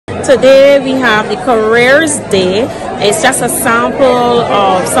Today we have the Careers Day. It's just a sample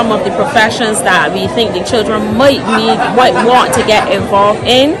of some of the professions that we think the children might want to get involved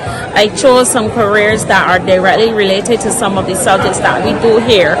in. I chose some careers that are directly related to some of the subjects that we do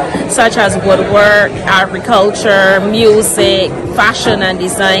here, such as woodwork, agriculture, music, fashion and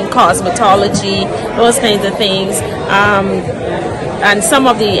design, cosmetology, those kinds of things. And some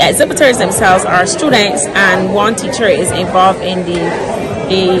of the exhibitors themselves are students, and one teacher is involved in the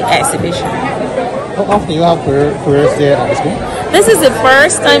exhibition. How often do you have careers there at the school? This is the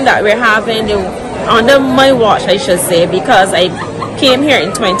first time that we're having under my watch, I should say, because I came here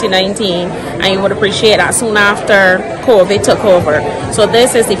in 2019, and you would appreciate that soon after COVID took over. So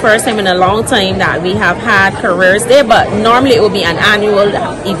this is the first time in a long time that we have had Careers Day, but normally it will be an annual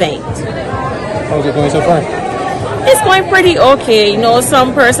event. How's it going so far? It's going pretty okay. You know,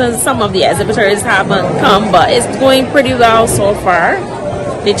 some of the exhibitors haven't come, but it's going pretty well so far.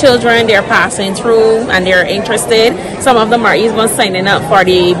 The children, they're passing through and they're interested. Some of them are even signing up for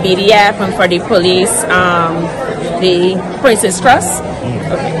the BDF and for the police, the Princess Trust.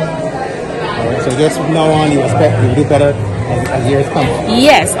 Okay. Alright, so just from now on, you expect you'll do better as years come?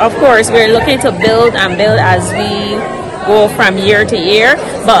 Yes, of course. We're looking to build and build as we go from year to year.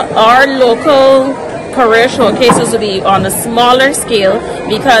 But our local career showcases will be on a smaller scale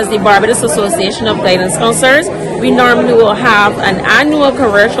because the Barbados Association of Guidance Counselors, we normally will have an annual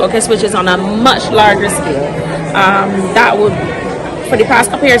career showcase which is on a much larger scale. That would, for the past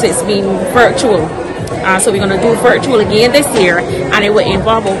couple years, it's been virtual. So we're going to do virtual again this year, and it will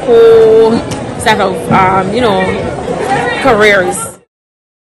involve a whole set of, careers.